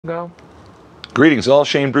Go. Greetings all,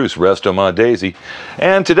 Shane Bruce, Restomodding Daisy,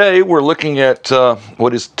 and today we're looking at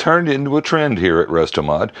what has turned into a trend here at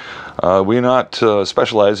Restomodding. We're not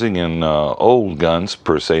specializing in old guns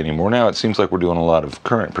per se anymore. Now it seems like we're doing a lot of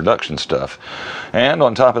current production stuff, and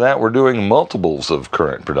on top of that we're doing multiples of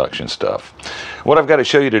current production stuff. What I've got to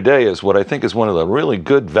show you today is what I think is one of the really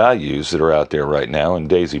good values that are out there right now in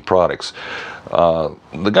Daisy products.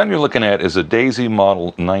 The gun you're looking at is a Daisy model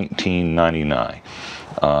 1999.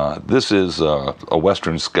 This is a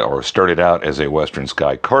Western Sky, or started out as a Western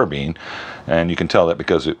Sky carbine, and you can tell that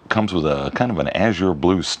because it comes with a kind of an azure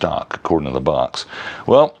blue stock according to the box.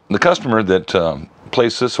 Well, the customer that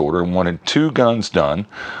placed this order wanted two guns done,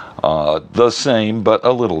 the same but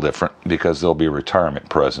a little different, because there'll be retirement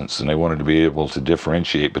presents, and they wanted to be able to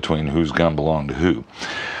differentiate between whose gun belonged to who.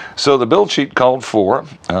 So the build sheet called for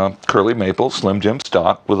curly maple Slim Jim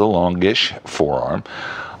stock with a longish forearm.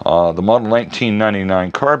 The model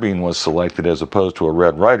 1999 carbine was selected as opposed to a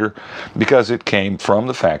Red Ryder because it came from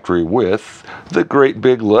the factory with the great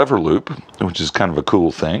big lever loop, which is kind of a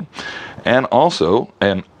cool thing, and also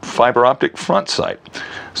a fiber optic front sight.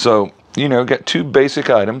 So, you know, get two basic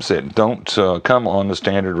items that don't come on the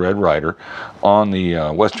standard Red Ryder on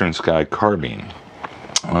the Western Sky carbine.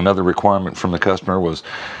 Another requirement from the customer was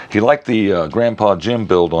he liked the Grandpa Jim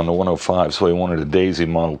build on the 105, so he wanted a Daisy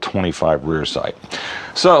Model 25 rear sight.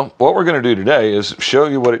 So what we're going to do today is show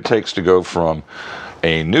you what it takes to go from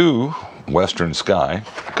a new Western Sky,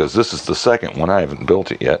 because this is the second one, I haven't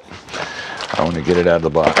built it yet. I want to get it out of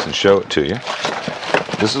the box and show it to you.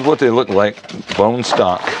 This is what they look like, bone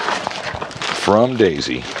stock from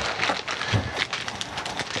Daisy.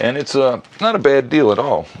 And it's not a bad deal at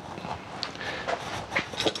all.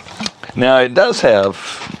 Now it does have,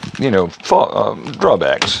 you know,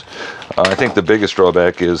 drawbacks. I think the biggest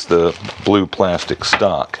drawback is the blue plastic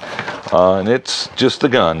stock, and it's just the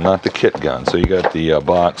gun, not the kit gun. So you got the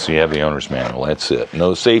box, you have the owner's manual. That's it.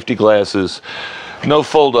 No safety glasses, no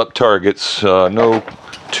fold-up targets, no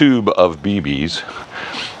tube of BBs.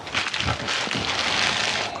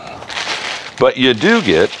 But you do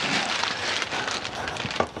get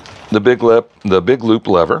the big loop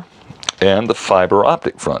lever and the fiber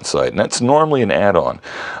optic front sight, and that's normally an add-on.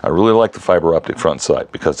 I really like the fiber optic front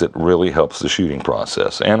sight because it really helps the shooting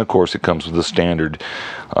process, and of course it comes with the standard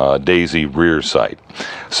Daisy rear sight.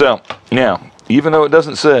 So now, even though it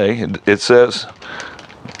doesn't say, it says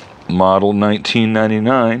model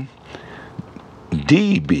 1999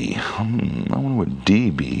 DB. I wonder what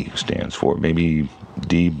DB stands for. Maybe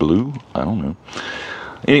D blue? I don't know.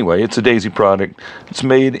 Anyway, it's a Daisy product. It's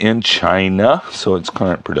made in China, so it's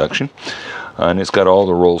current production. And it's got all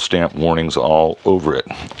the roll stamp warnings all over it,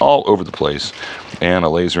 all over the place, and a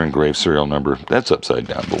laser engraved serial number. That's upside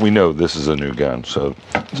down, but we know this is a new gun, so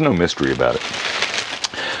there's no mystery about it.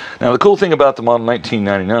 Now, the cool thing about the model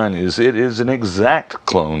 1999 is it is an exact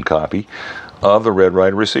clone copy of the Red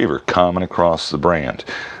Ryder receiver, common across the brand.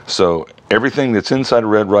 So everything that's inside a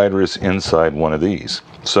Red Ryder is inside one of these.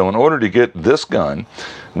 So in order to get this gun,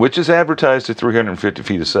 which is advertised at 350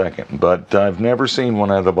 feet a second, but I've never seen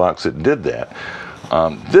one out of the box that did that.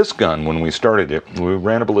 This gun, when we started it, we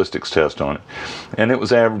ran a ballistics test on it, and it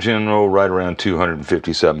was averaging right around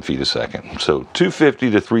 257 feet a second. So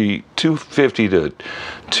 250 to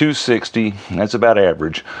 260, that's about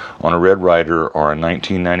average on a Red Ryder or a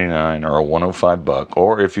 1999 or a 105 buck,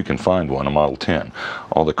 or if you can find one, a Model 10.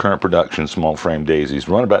 All the current production small frame Daisies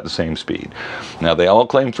run about the same speed. Now they all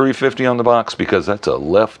claim 350 on the box because that's a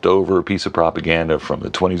leftover piece of propaganda from the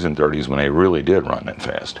 20s and 30s when they really did run that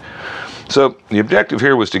fast. So the objective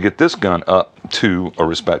here was to get this gun up to a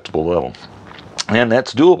respectable level, and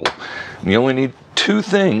that's doable. You only need two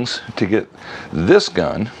things to get this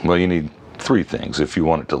gun. Well, you need three things if you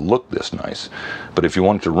want it to look this nice, but if you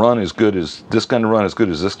want it to run as good as this gun runs,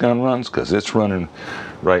 because it's running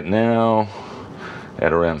right now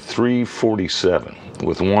at around 347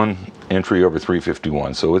 with one entry over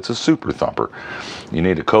 351, so it's a super thumper. You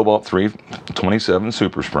need a Cobalt 327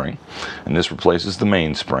 super spring, and this replaces the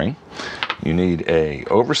main spring. You need a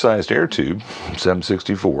oversized air tube,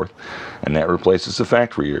 7/64, and that replaces the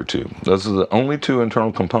factory air tube. Those are the only two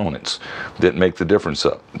internal components that make the difference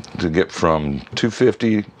up to get from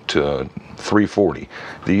 250 to 340.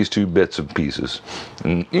 These two bits of pieces,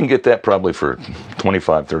 and you can get that probably for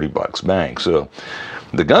 25, 30 bucks, bang. So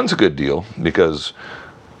the gun's a good deal because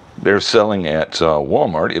they're selling at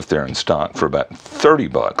Walmart, if they're in stock, for about 30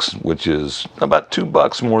 bucks, which is about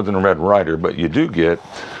 $2 more than a Red Ryder, but you do get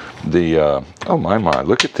the, oh my,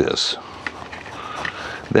 look at this.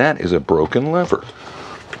 That is a broken lever.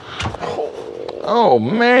 Oh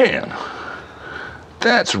man,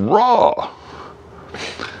 that's raw.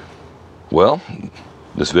 Well,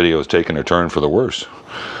 this video is taking a turn for the worse.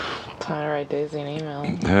 Time to write Daisy an email.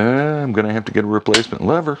 I'm going to have to get a replacement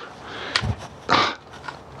lever.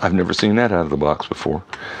 I've never seen that out of the box before.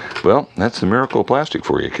 Well, that's the miracle of plastic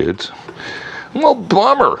for you, kids. Well,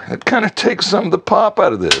 bummer. It kind of takes some of the pop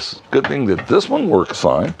out of this. Good thing that this one works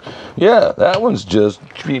fine. Yeah, that one's just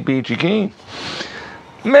peachy keen.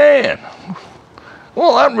 Man,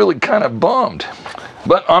 well, I'm really kind of bummed.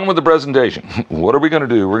 But on with the presentation. What are we going to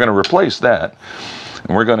do? We're going to replace that,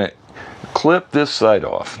 and we're going to clip this side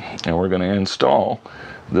off, and we're going to install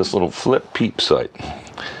this little flip peep sight.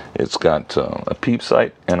 It's got a peep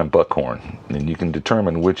sight and a buckhorn, and you can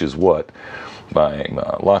determine which is what by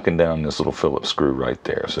locking down this little Phillips screw right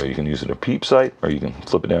there. So you can use it a peep sight, or you can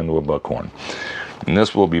flip it down to a buckhorn. And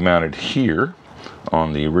this will be mounted here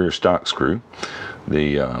on the rear stock screw.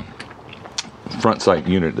 The front sight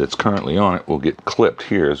unit that's currently on it will get clipped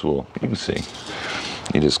here, as well. You can see.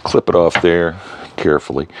 You just clip it off there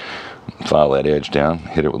carefully, file that edge down,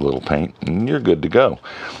 hit it with a little paint, and you're good to go.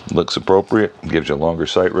 Looks appropriate, gives you a longer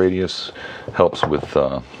sight radius, helps with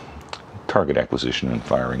target acquisition and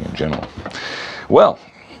firing in general. Well,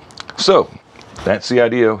 so that's the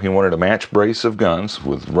idea. He wanted a match brace of guns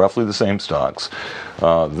with roughly the same stocks.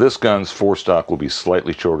 This gun's forestock will be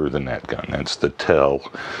slightly shorter than that gun. That's the tell.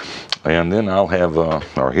 And then I'll have,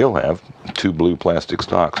 or he'll have, 2 blue plastic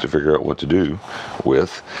stocks to figure out what to do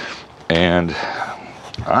with. And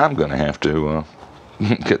I'm going to have to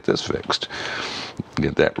get this fixed,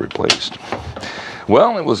 get that replaced.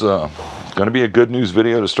 Well, it was going to be a good news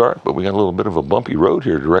video to start, but we got a little bit of a bumpy road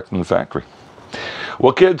here direct from the factory.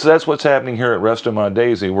 Well, kids, that's what's happening here at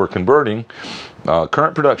Restomodding. We're converting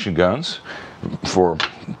current production guns for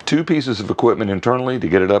 2 pieces of equipment internally to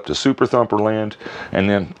get it up to super thumper land, and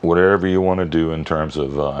then whatever you want to do in terms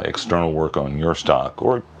of external work on your stock,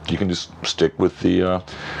 or you can just stick with the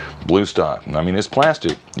blue stock. I mean, it's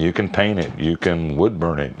plastic. You can paint it, you can wood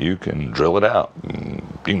burn it, you can drill it out, you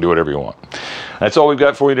can do whatever you want. That's all we've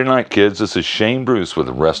got for you tonight, kids. This is Shane Bruce with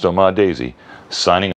Restomodding, signing